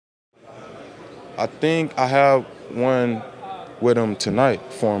I think I have one with him tonight,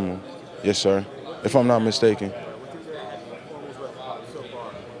 formal. Yes, sir, if I'm not mistaken.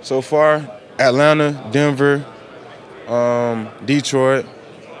 So far, Atlanta, Denver, Detroit.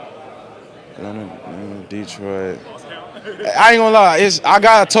 Atlanta, Detroit. I ain't gonna lie, I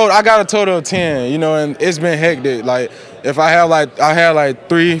got a total of 10, and it's been hectic. Like if I had like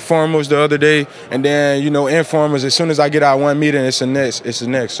 3 formals the other day, and then informals. As soon as I get out one meeting, it's the next.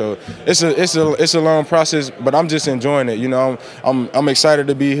 So it's a long process, but I'm just enjoying it. I'm excited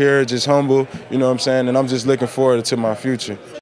to be here, just humble. You know what I'm saying, and I'm just looking forward to my future.